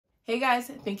Hey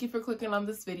guys, thank you for clicking on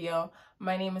this video.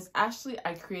 My name is Ashley.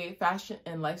 I create fashion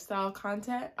and lifestyle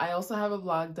content. I also have a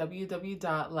blog,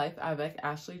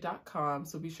 www.lifeavecashley.com,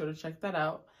 so be sure to check that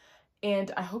out.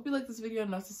 And I hope you like this video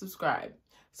enough to subscribe.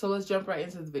 So let's jump right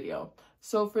into the video.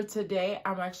 So for today,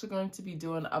 I'm actually going to be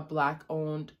doing a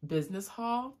Black-owned business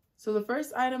haul. So the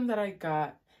first item that I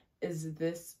got is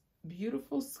this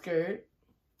beautiful skirt.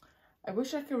 I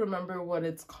wish I could remember what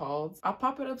it's called. I'll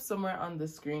pop it up somewhere on the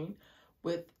screen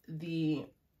with the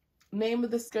name of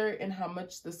the skirt and how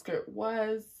much the skirt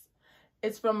was.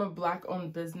 It's from a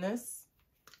Black-owned business.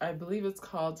 I believe it's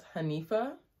called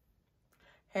Hanifa.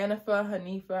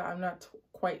 Hanifa, I'm not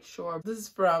quite sure. This is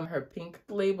from her Pink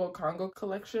Label Congo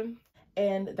collection.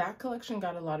 And that collection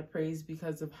got a lot of praise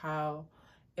because of how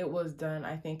it was done.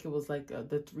 I think it was like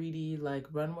the 3D like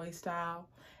runway style.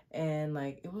 And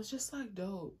like, it was just like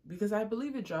dope because I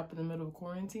believe it dropped in the middle of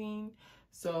quarantine.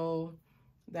 So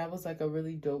that was like a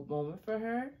really dope moment for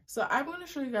her. So I'm going to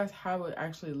show you guys how it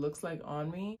actually looks like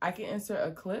on me. I can insert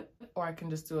a clip or I can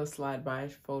just do a slide by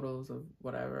photos of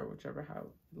whatever, whichever how it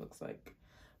looks like.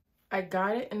 I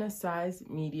got it in a size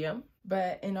medium,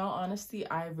 but in all honesty,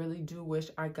 I really do wish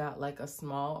I got like a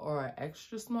small or an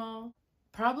extra small,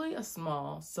 probably a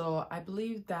small. So I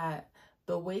believe that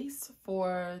the waist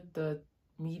for the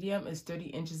medium is 30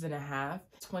 inches and a half,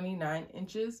 29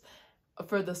 inches.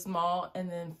 For the small,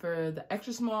 and then for the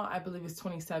extra small, I believe it's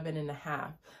 27 and a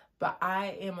half. But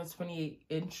I am a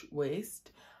 28-inch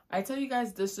waist. I tell you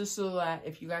guys this just so that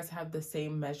if you guys have the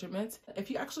same measurements,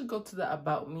 if you actually go to the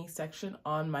About Me section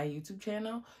on my YouTube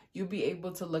channel, you'll be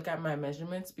able to look at my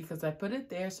measurements because I put it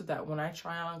there so that when I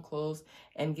try on clothes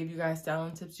and give you guys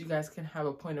styling tips, you guys can have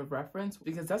a point of reference.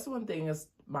 Because that's one thing is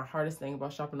my hardest thing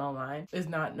about shopping online is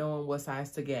not knowing what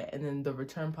size to get. And then the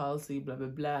return policy, blah, blah,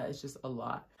 blah, it's just a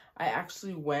lot. I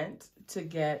actually went to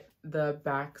get the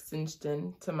back cinched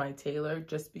in to my tailor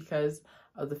just because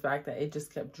of the fact that it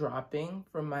just kept dropping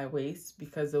from my waist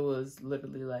because it was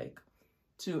literally like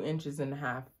 2 inches and a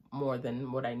half more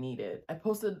than what I needed. I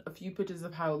posted a few pictures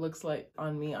of how it looks like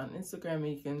on me on Instagram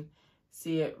and you can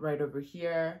see it right over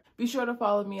here. Be sure to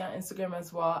follow me on Instagram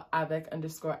as well,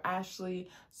 avec_Ashley,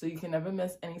 so you can never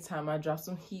miss anytime I drop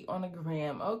some heat on the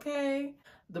gram, okay?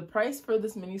 The price for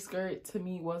this mini skirt to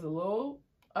me was a little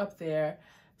up there.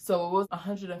 So it was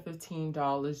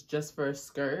 $115 just for a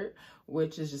skirt,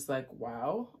 which is just like,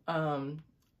 wow,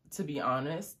 to be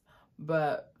honest.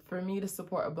 But for me to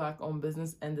support a Black-owned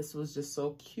business, and this was just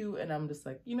so cute, and I'm just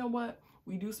like, you know what?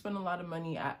 We do spend a lot of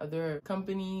money at other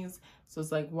companies, so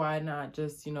it's like, why not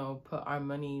just, you know, put our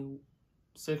money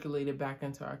circulated back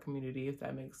into our community, if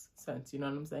that makes sense, you know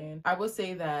what I'm saying? I would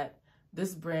say that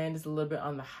this brand is a little bit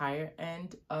on the higher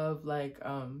end of like,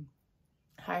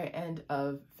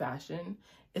 fashion,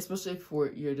 especially for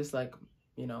you're just like,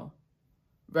 you know,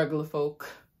 regular folk,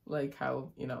 like how,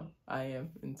 you know, I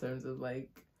am in terms of like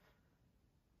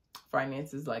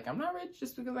finances. Like, I'm not rich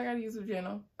just because I got a YouTube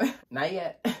channel. Not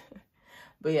yet.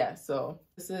 But yeah, so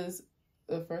this is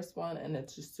the first one and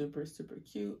it's just super, super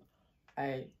cute.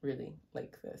 I really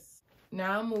like this.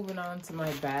 Now moving on to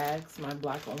my bags, my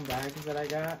Black-owned bags that I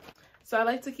got. So I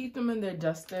like to keep them in their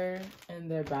duster and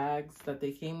their bags that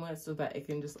they came with so that it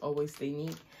can just always stay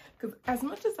neat. Because as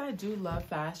much as I do love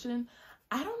fashion,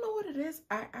 I don't know what it is.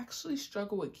 I actually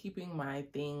struggle with keeping my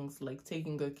things, like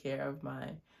taking good care of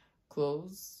my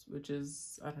clothes, which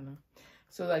is, I don't know.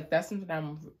 So like that's something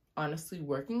I'm honestly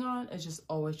working on, is just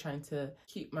always trying to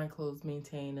keep my clothes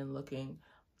maintained and looking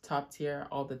top tier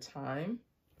all the time.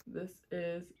 This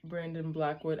is Brandon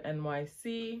Blackwood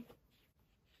NYC.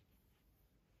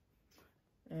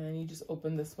 And you just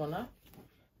open this one up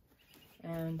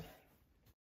and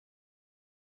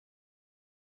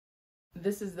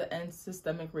this is the End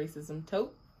Systemic Racism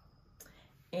taupe.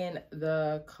 And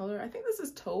the color, I think this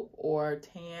is taupe or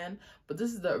tan, but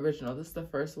this is the original. This is the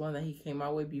first one that he came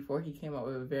out with before he came out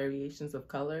with variations of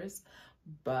colors.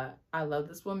 But I love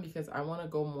this one because I want to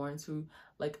go more into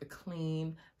like a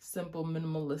clean, simple,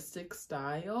 minimalistic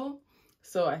style.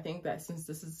 So I think that since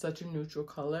this is such a neutral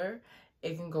color,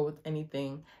 it can go with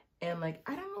anything. And like,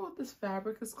 I don't know what this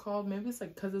fabric is called. Maybe it's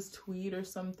like because it's tweed or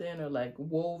something, or like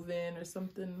woven or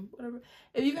something, whatever.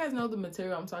 If you guys know the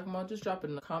material I'm talking about, just drop it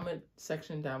in the comment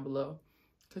section down below,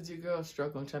 because your girl's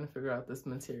struggling trying to figure out this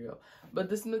material. But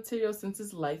this material, since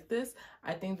it's like this,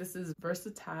 I think this is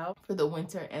versatile for the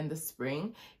winter and the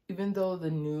spring, even though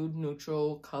the nude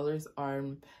neutral colors are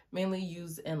mainly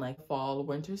used in like fall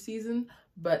winter season.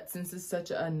 But since it's such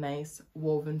a nice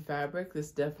woven fabric,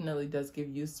 this definitely does give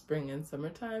you spring and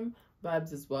summertime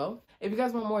vibes as well. If you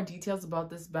guys want more details about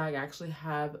this bag, I actually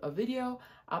have a video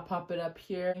I'll pop it up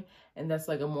here, and that's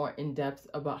like a more in-depth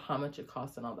about how much it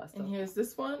costs and all that stuff. And here's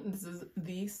this one. This is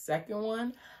the second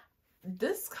one.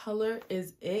 This color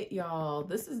is it, y'all.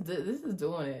 This is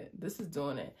doing it. This is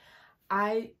doing it.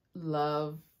 I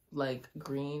love like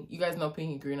green. You guys know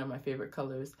pink and green are my favorite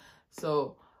colors.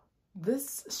 So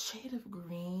this shade of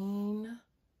green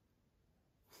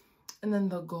and then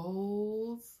the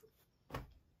golds.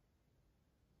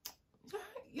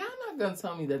 Y'all not gonna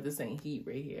tell me that this ain't heat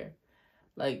right here.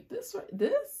 Like this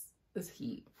is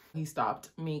heat. He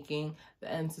stopped making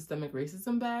the end systemic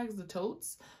racism bags, the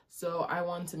totes. So I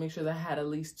wanted to make sure that I had at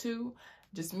least 2,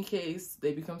 just in case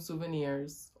they become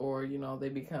souvenirs, or, you know, they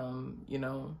become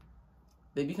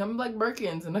like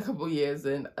Birkins in a couple years.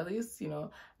 And at least, you know,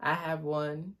 I have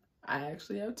 1. I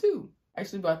actually have 2. I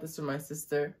actually bought this for my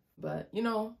sister. But, you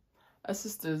know, a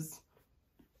sister's,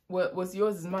 what's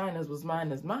yours is mine, as was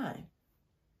mine is mine.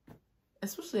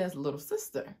 Especially as a little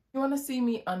sister. If you want to see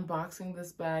me unboxing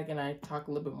this bag and I talk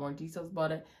a little bit more details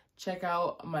about it, check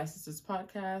out my sister's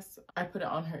podcast. I put it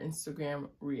on her Instagram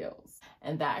Reels.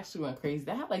 And that actually went crazy.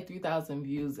 That had like 3,000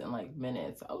 views in like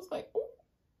minutes. I was like, oh,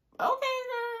 okay,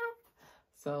 girl.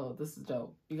 So this is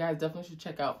dope. You guys definitely should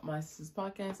check out my sister's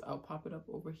podcast. I'll pop it up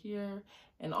over here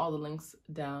and all the links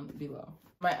down below.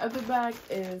 My other bag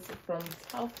is from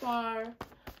Telfar.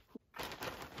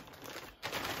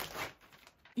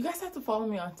 You guys have to follow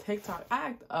me on TikTok. I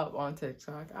act up on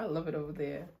TikTok. I love it over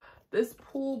there. This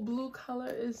pool blue color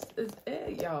is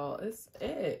it, y'all. It's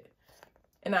it.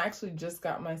 And I actually just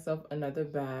got myself another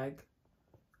bag.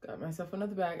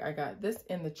 I got this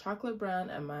in the chocolate brown,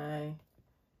 and my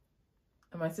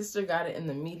sister got it in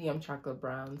the medium chocolate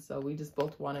brown. So we just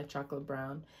both wanted chocolate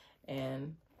brown.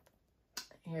 And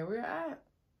here we're at.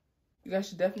 You guys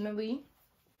should definitely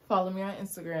follow me on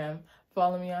Instagram.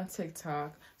 Follow me on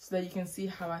TikTok so that you can see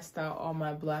how I style all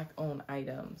my Black-owned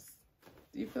items.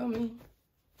 Do you feel me?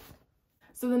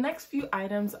 So the next few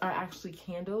items are actually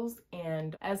candles.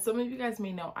 And as some of you guys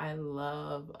may know, I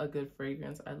love a good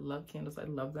fragrance. I love candles. I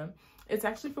love them. It's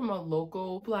actually from a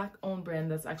local Black-owned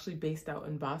brand that's actually based out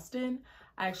in Boston.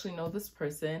 I actually know this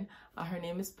person. Her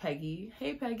name is Peggy.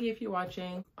 Hey, Peggy, if you're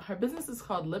watching. Her business is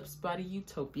called Lips Body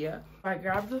Utopia. I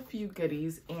grabbed a few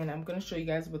goodies, and I'm going to show you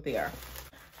guys what they are.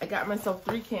 I got myself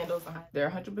 3 candles. They're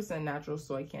 100% natural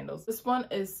soy candles. This one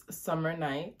is Summer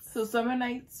Nights. So Summer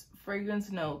Nights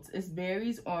fragrance notes is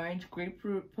berries, orange,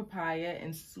 grapefruit, papaya,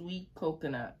 and sweet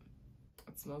coconut.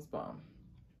 It smells bomb.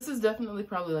 This is definitely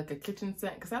probably like a kitchen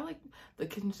scent because I like the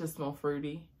kitchen to smell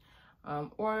fruity.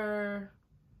 Or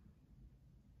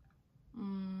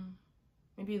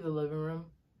maybe the living room.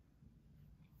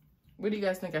 Where do you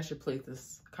guys think I should place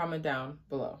this? Comment down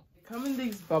below. They come in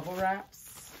these bubble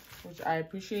wraps, which I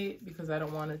appreciate because I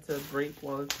don't want it to break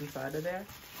while it's inside of there.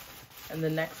 And the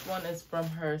next one is from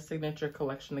her signature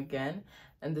collection again.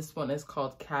 And this one is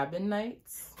called Cabin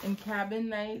Nights. And Cabin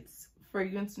Nights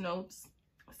fragrance notes,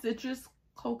 citrus,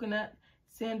 coconut,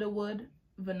 sandalwood,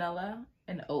 vanilla,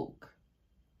 and oak.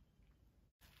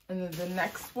 And then the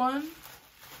next one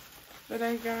that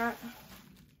I got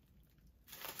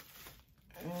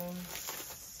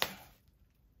is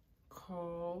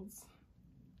called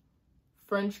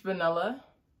French Vanilla,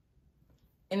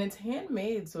 and it's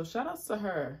handmade, so shout outs to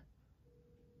her.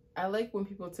 I like when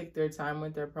people take their time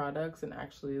with their products and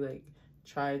actually like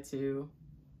try to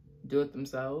do it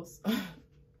themselves.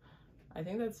 I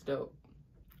think that's dope.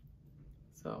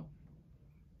 So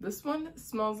this one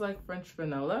smells like French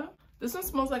vanilla. This one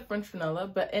smells like French vanilla,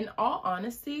 but in all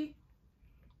honesty,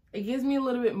 it gives me a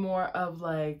little bit more of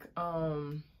like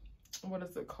what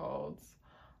is it called?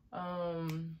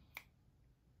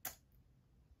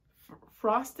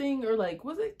 Frosting, or like,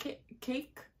 was it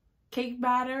cake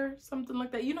batter, something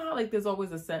like that. You know how like there's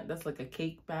always a scent that's like a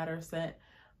cake batter scent.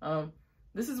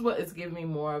 This is what it's giving me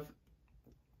more of.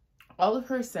 All of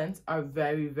her scents are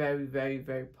very, very, very,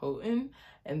 very potent,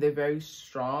 and they're very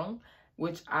strong,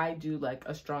 which I do like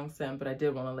a strong scent, but I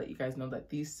did want to let you guys know that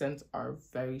these scents are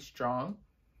very strong.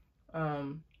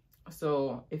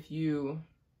 So if you,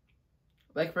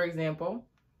 like, for example,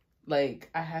 like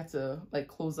I had to like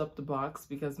close up the box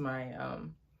because my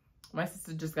my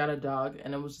sister just got a dog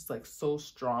and it was just like so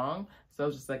strong. So I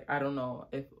was just like, I don't know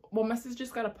if, well, my sister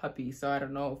just got a puppy, so I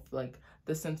don't know if like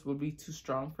the scent would be too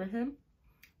strong for him,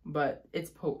 but it's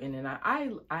potent. And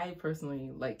I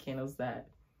personally like candles that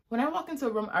when I walk into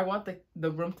a room, I want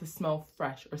the room to smell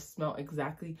fresh or smell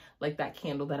exactly like that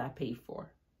candle that I paid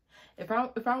for. If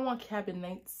I want Cabin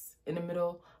Nights in the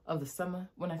middle of the summer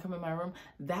when I come in my room,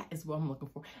 that is what I'm looking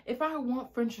for. If I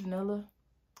want French vanilla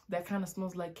that kind of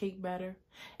smells like cake batter,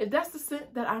 if that's the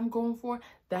scent that I'm going for,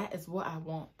 that is what I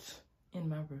want in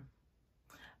my room.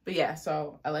 But yeah,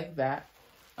 so I like that.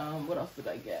 What else did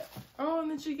I get? Oh, and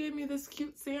then she gave me this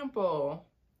cute sample.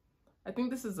 I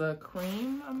think this is a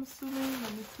cream, I'm assuming.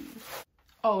 Let me see.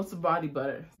 Oh, it's a body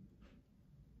butter.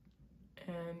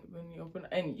 And when you open,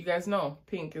 and you guys know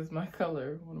pink is my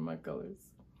color, one of my colors.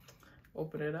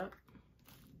 Open it up.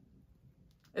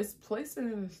 It's placed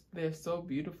in there so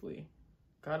beautifully.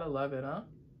 Gotta love it, huh?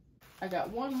 I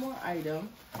got one more item,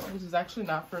 which is actually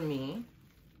not for me.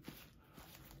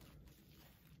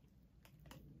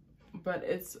 But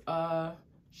it's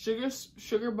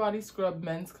Sugar Body Scrub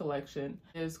Men's Collection.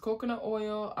 There's coconut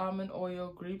oil, almond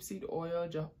oil, grapeseed oil,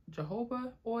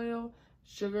 jojoba oil,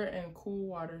 sugar, and cool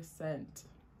water scent.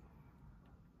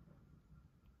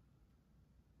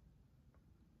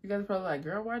 You guys are probably like,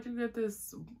 girl, why'd you get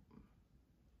this?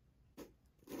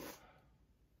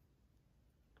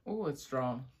 Oh, it's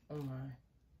strong. Oh my.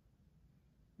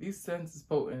 These scents is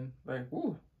potent. Like,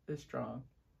 ooh, it's strong.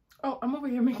 Oh, I'm over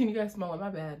here making you guys smell it. My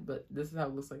bad, but this is how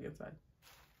it looks like inside.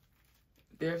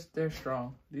 They're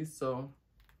strong. These, so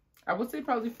I would say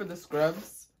probably for the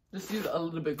scrubs, just use a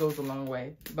little bit goes a long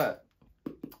way. But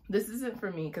this isn't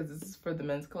for me because this is for the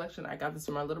men's collection. I got this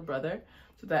for my little brother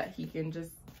so that he can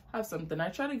just have something. I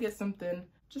try to get something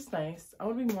just nice. I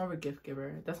want to be more of a gift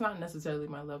giver. That's not necessarily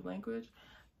my love language,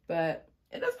 but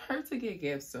it doesn't hurt to get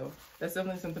gifts. So that's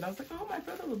definitely something I was like, oh, my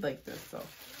brother would like this. So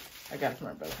I got it for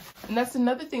my brother. And that's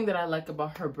another thing that I like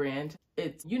about her brand.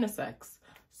 It's unisex.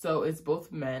 So it's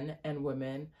both men and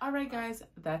women. All right, guys,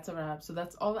 that's a wrap. So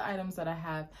that's all the items that I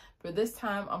have for this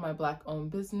time on my Black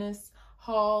owned business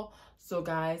haul. So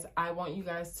guys, I want you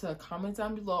guys to comment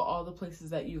down below all the places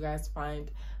that you guys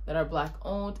find that are Black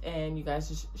owned, and you guys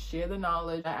just share the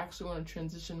knowledge. I actually want to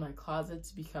transition my closet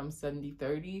to become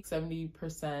 70-30,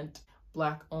 70%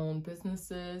 Black owned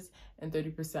businesses and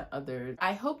 30% others.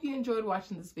 I hope you enjoyed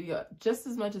watching this video just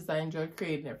as much as I enjoyed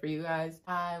creating it for you guys.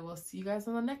 I will see you guys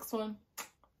on the next one.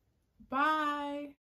 Bye.